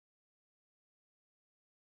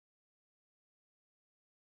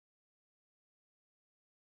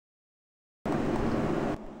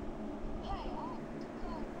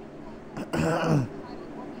Alright,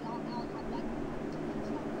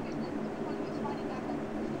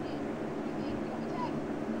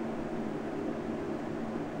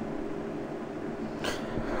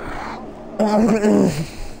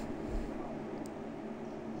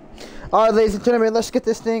 ladies and gentlemen, let's get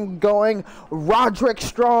this thing going. Roderick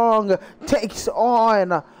Strong takes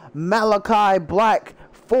on Malachi Black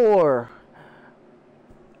for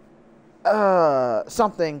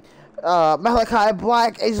something. Malachi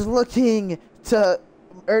Black is looking to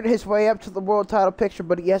earn his way up to the world title picture,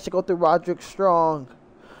 but he has to go through Roderick Strong.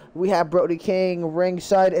 We have Brody King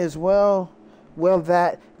ringside as well. Will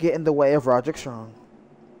that get in the way of Roderick Strong?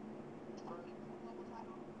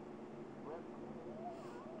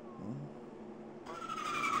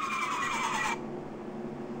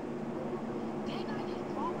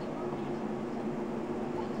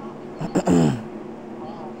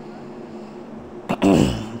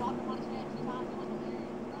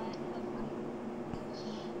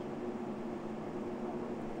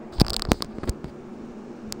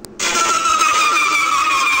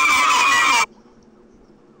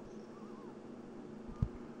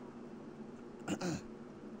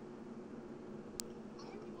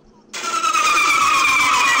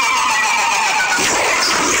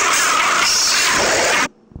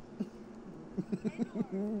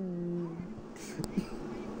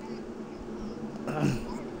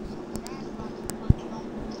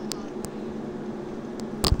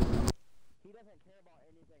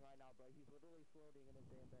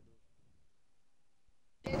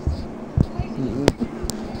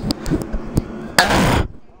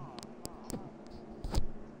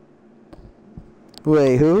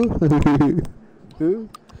 Wait, who? Who?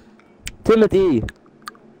 Timothy.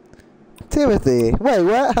 Timothy. Wait,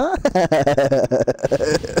 what? Huh?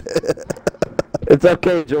 It's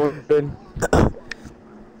okay, Jordan.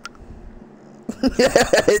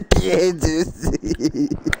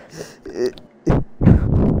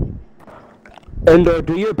 And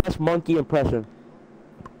do your best monkey impression.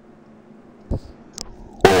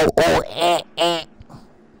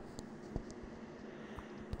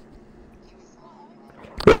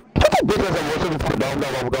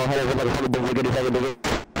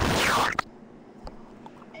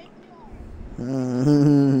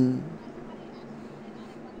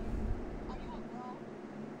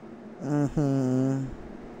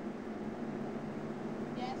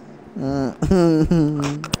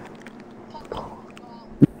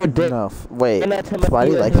 Enough. Wait,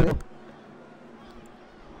 Spidey likes me?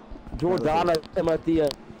 Jordana Timothy Hill.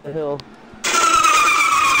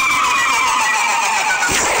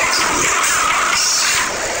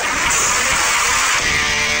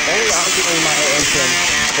 Only I'm giving my entrance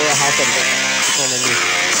for a house of me.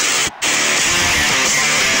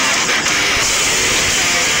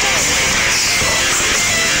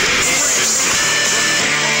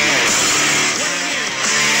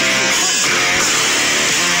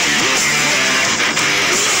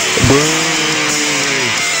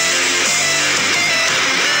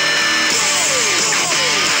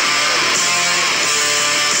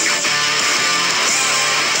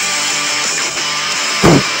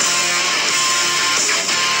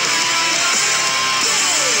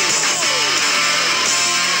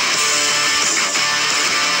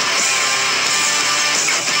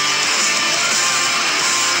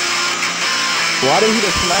 Why did he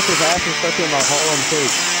just smack his ass and start doing my Harlem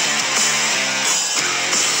Shake?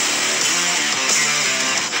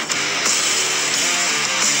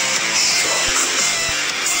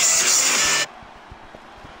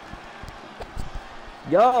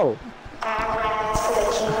 Yo!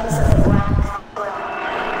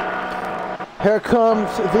 Here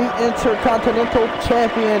comes the Intercontinental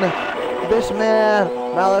Champion. This man,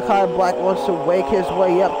 Malachi Black, wants to wake his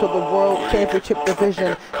way up to the World Championship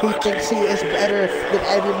division. He thinks he is better than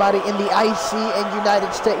everybody in the IC and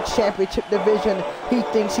United States Championship division. He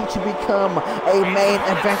thinks he should become a main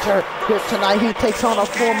eventer. Here tonight, he takes on a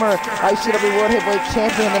former ICW World Heavyweight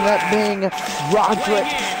Champion, and that being Roderick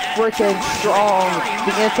freaking Strong,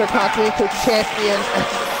 the Intercontinental Champion,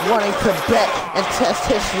 wanting to bet and test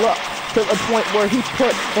his luck to the point where he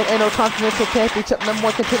put an Intercontinental Championship #1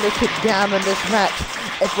 contendership down in this match.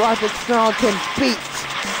 If Roderick Strong can beat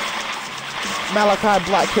Malachi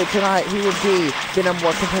Black here tonight, he would be the #1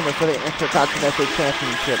 contender for the Intercontinental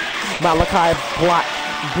Championship. Malachi Black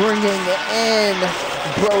bringing in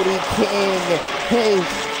Brody King, his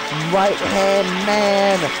right-hand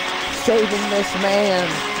man, saving this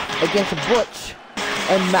man against Butch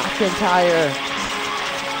and McIntyre.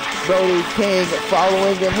 Brody King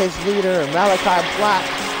following in his leader, Malachi Black,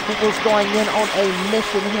 who was going in on a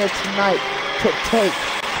mission here tonight to take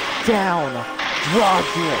down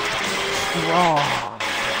Roderick Wrong.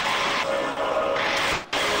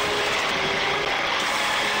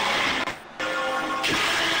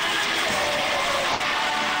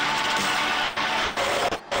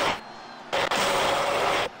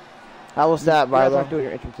 How was that, Barlow? Doing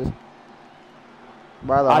your entrances.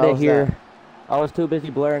 Barlow, I didn't hear. That? I was too busy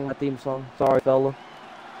blaring my theme song. Sorry, fella.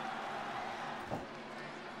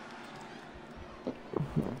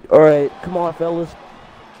 Alright, come on, fellas.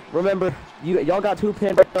 Remember, y'all got 2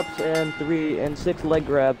 pin ups and 3 and 6 leg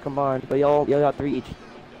grab combined, but y'all got 3 each.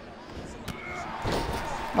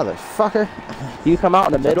 Motherfucker. You come out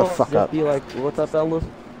in the middle, just up. Be like, what's up, fellas?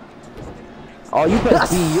 Oh, you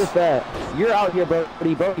press B, you're fat. You're out here,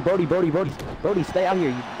 Brody, stay out here,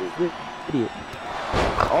 you idiot.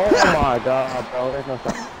 Oh my god, bro, there's no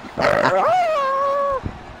stop.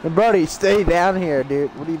 Brody, stay down here,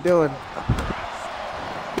 dude. What are you doing?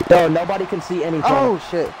 Yo, nobody can see anything. Oh,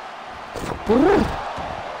 shit.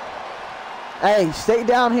 Hey, stay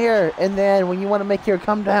down here, and then when you want to make your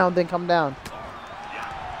come down, then come down.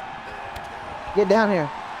 Get down here.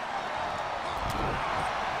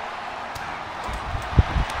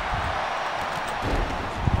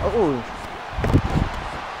 Oh.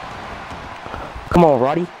 Come on,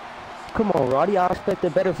 Roddy. Come on, Roddy. I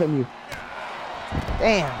expected better from you.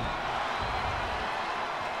 Damn.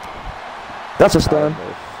 That's a stun.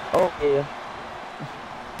 Oh, yeah.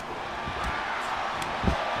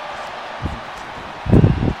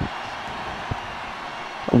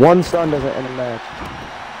 One stun doesn't end a match.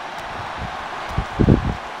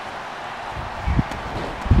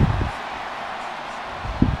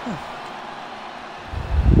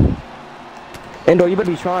 Endo, you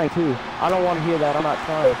better be trying too. I don't want to hear that. I'm not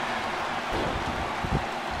trying.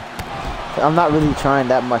 I'm not really trying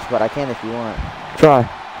that much, but I can if you want. Try.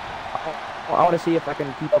 I want to see if I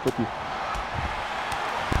can keep up with you.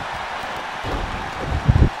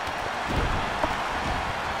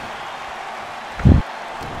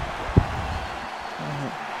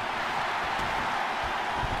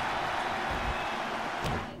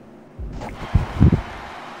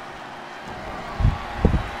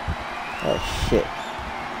 Oh shit.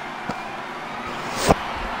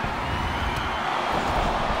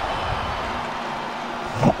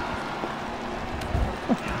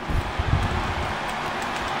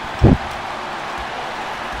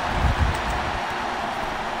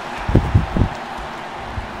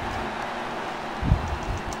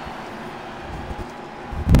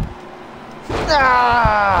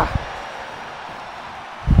 Ah!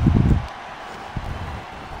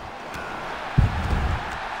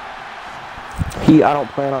 I don't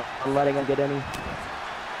plan on letting him get any.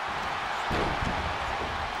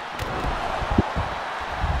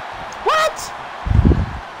 What?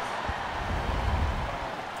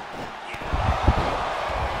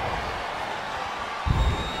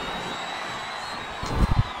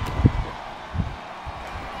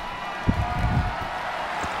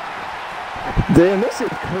 Damn, this is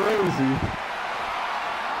crazy.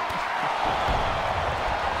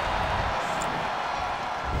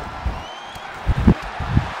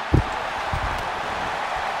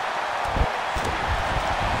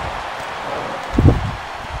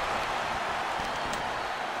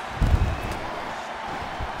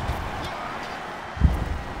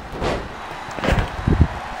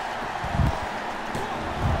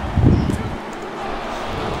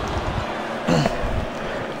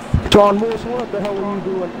 John Morris, what the hell are you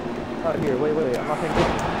doing out here? Wait, I'm not paying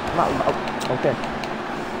attention. Okay.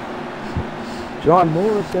 John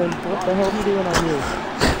Morrison, what the hell are you doing out here?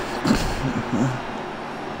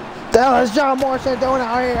 The hell is John Morrison doing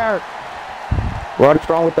out here? Roddy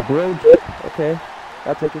Strong with the bro dip. Okay,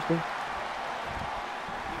 that's interesting.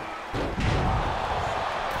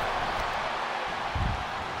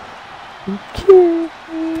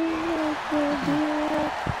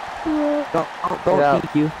 Don't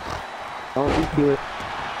DQ. Don't DQ it.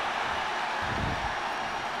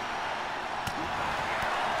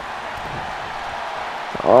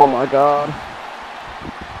 Oh my god.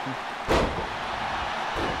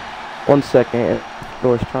 1 second.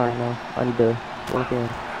 Door's trying now. I need to work in.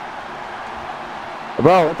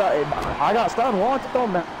 Bro, I got stunned once. It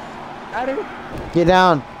don't matter. Get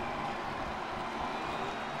down.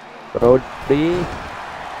 Bro,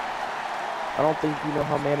 I don't think you know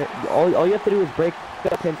how man. All you have to do is break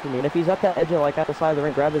that pin for me, and if he's at that edge and like at the side of the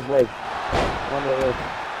ring, grab his leg. One leg.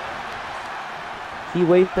 He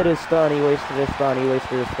wasted his stun. He wasted his stun. He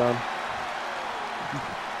wasted his stun.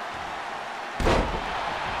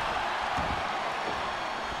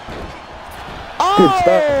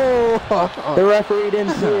 Oh! The referee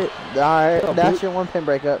didn't see it. Alright, that's your 1 pin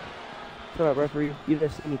breakup. Shut up, referee. You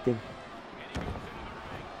didn't see anything.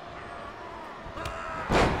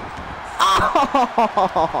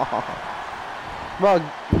 Bro,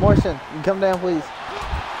 Morrison, come down, please.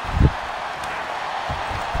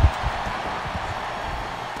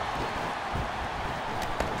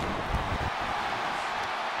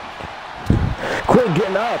 Quit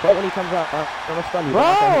getting up right when he comes out. I'm gonna stun you. Bro,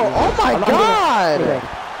 oh my God!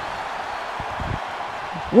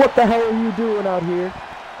 What the hell are you doing out here?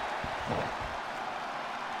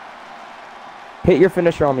 Hit your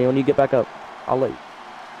finisher on me when you get back up. I'll let you.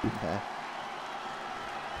 Okay.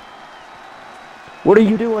 What are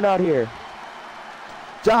you doing out here?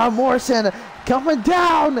 John Morrison coming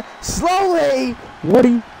down slowly. What are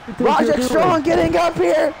you doing? Roderick Strong getting up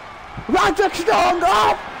here. Roderick Strong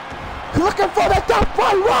up. Looking for the top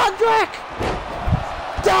one. Roderick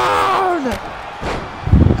down.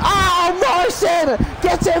 Oh, Morrison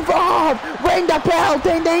gets involved. Ring the bell.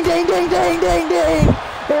 Ding, ding, ding, ding, ding, ding, ding.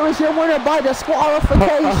 Here is your winner by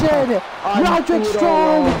disqualification. Roderick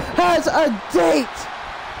Strong has a date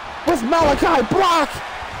with Malachi Black.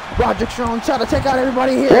 Roderick Strong trying to take out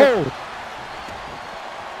everybody here. Whoa.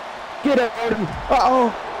 Get out.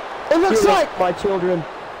 Uh-oh. It looks like my children.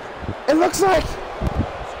 It looks like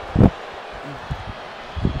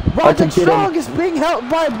Roderick Strong is being held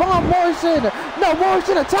by Bob Morrison. No,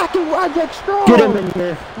 Morrison attacking Roderick Strong. Get him in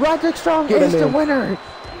here. Roderick Strong is the winner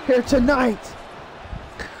here tonight.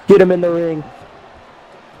 Get him in the ring.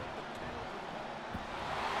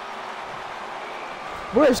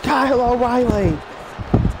 Where's Kyle O'Reilly?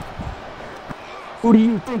 Who do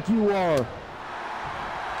you think you are?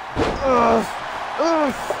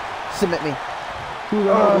 Submit me. Who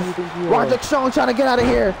the hell do you think you are? Roderick Strong trying to get out of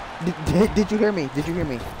here. Did you hear me? Did you hear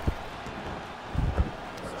me?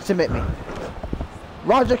 Submit me.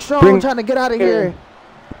 Roderick Strong trying to get out of here.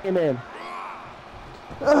 Hey man.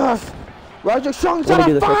 Roderick Strong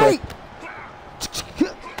trying to fight.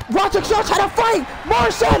 Roderick Strong trying to fight.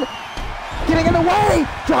 Morrison getting in the way.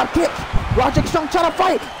 Drop kick. Roderick Strong trying to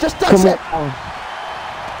fight. Just does it.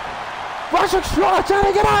 Roderick Strong trying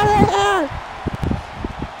to get out of here.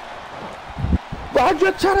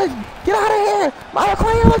 Roderick trying to get out of here. Malachi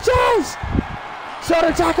on the chase.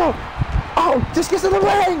 Shoulder tackle. Oh, just gets in the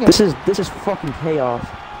ring. This is fucking chaos.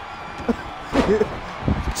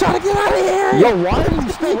 Trying to get out of here. Yo, why are you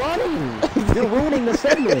still running? You're ruining the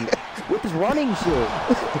segment with this running shit.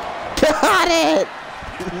 Got it.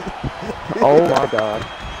 Oh my God.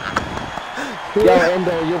 Yo,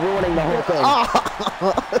 Endo, you're ruining the whole thing.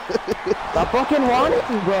 Stop fucking running,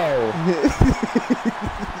 bro.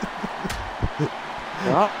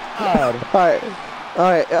 God. Alright.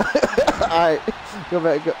 Alright. Go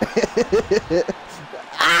back. Go.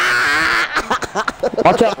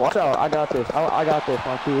 Watch out. I got this. I got this,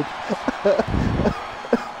 my kid.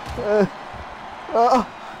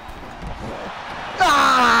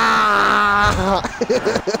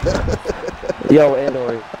 Yo,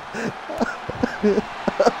 Endo.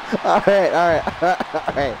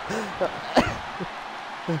 Alright.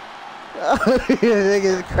 This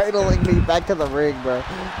is cradling me back to the ring, bro.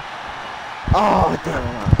 Oh,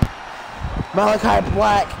 damn. Malachi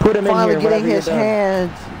Black Put him finally in here getting his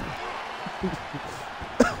hands.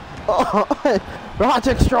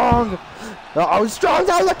 Roderick Strong. Oh, Strong's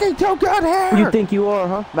not looking too good here. Who you think you are,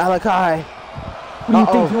 huh? Malachi. Who do you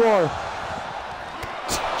think you are?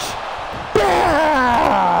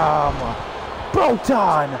 Bam!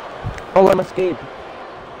 Proton. Oh, let him escape.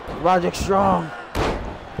 Roderick Strong.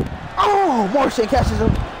 Oh, Morrison catches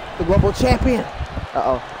him. The global champion.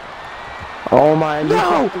 Uh-oh. Oh my,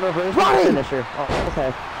 no! Roddy! Finisher. Oh,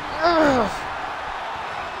 okay.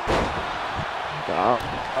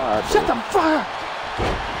 Shut the fuck!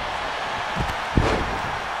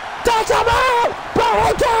 Take him out!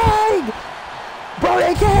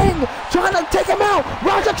 Brody King! Trying to take him out!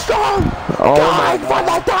 Roderick Strong! Oh God, for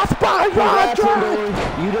the death by Roderick!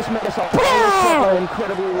 You just made us all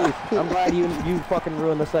incredibly weak. I'm glad you fucking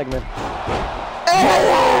ruined the segment.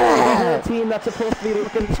 The team that's supposed to be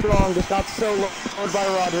looking strong just got so lowered by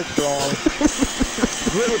Roderick Strong.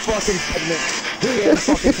 Really fucking segment. Really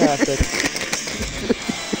fucking fantastic.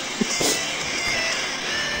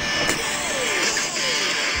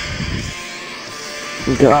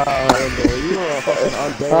 God, you are a fucking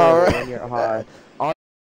unbearable when you're high.